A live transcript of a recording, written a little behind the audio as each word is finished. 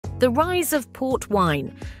The rise of port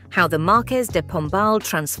wine, how the Marquês de Pombal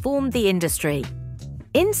transformed the industry.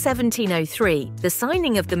 In 1703, the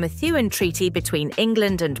signing of the Methuen Treaty between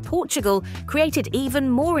England and Portugal created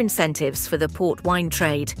even more incentives for the port wine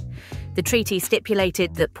trade. The treaty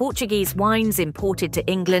stipulated that Portuguese wines imported to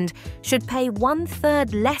England should pay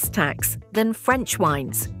 1/3 less tax than French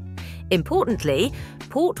wines. Importantly,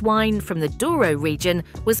 port wine from the Douro region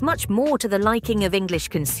was much more to the liking of English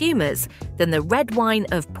consumers than the red wine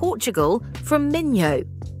of Portugal from Minho.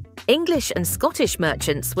 English and Scottish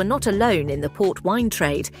merchants were not alone in the port wine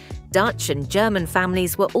trade. Dutch and German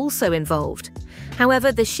families were also involved.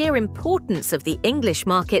 However, the sheer importance of the English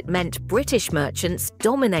market meant British merchants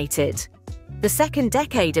dominated. The second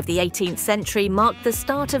decade of the 18th century marked the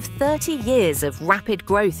start of 30 years of rapid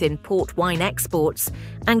growth in port wine exports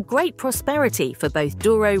and great prosperity for both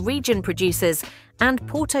Douro region producers and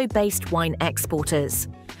Porto-based wine exporters.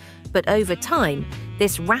 But over time,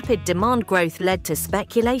 this rapid demand growth led to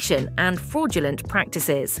speculation and fraudulent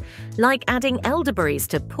practices, like adding elderberries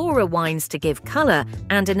to poorer wines to give colour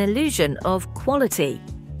and an illusion of quality.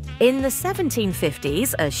 In the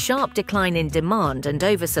 1750s, a sharp decline in demand and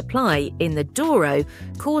oversupply in the Douro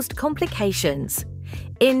caused complications.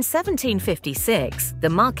 In 1756, the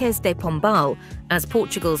Marquês de Pombal, as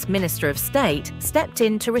Portugal's Minister of State, stepped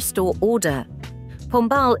in to restore order.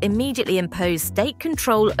 Pombal immediately imposed state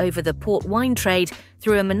control over the port wine trade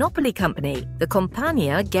through a monopoly company, the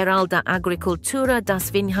Companhia Geral da Agricultura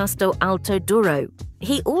das Vinhas do Alto Douro.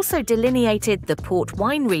 He also delineated the port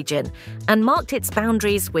wine region and marked its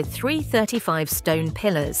boundaries with 335 stone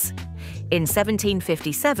pillars. In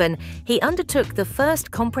 1757, he undertook the first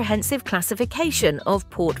comprehensive classification of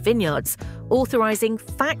port vineyards, authorizing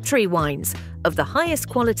factory wines of the highest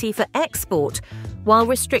quality for export, while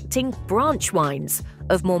restricting branch wines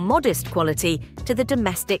of more modest quality to the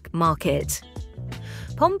domestic market.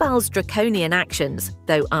 Pombal's draconian actions,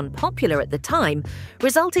 though unpopular at the time,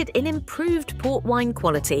 resulted in improved port wine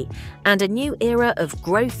quality and a new era of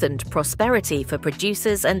growth and prosperity for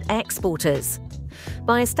producers and exporters.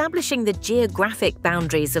 By establishing the geographic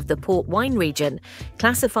boundaries of the port wine region,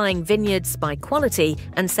 classifying vineyards by quality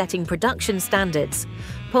and setting production standards,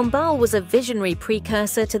 Pombal was a visionary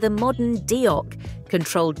precursor to the modern DOC,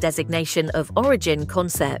 controlled designation of origin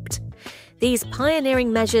concept. These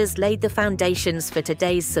pioneering measures laid the foundations for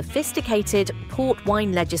today's sophisticated port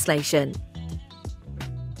wine legislation.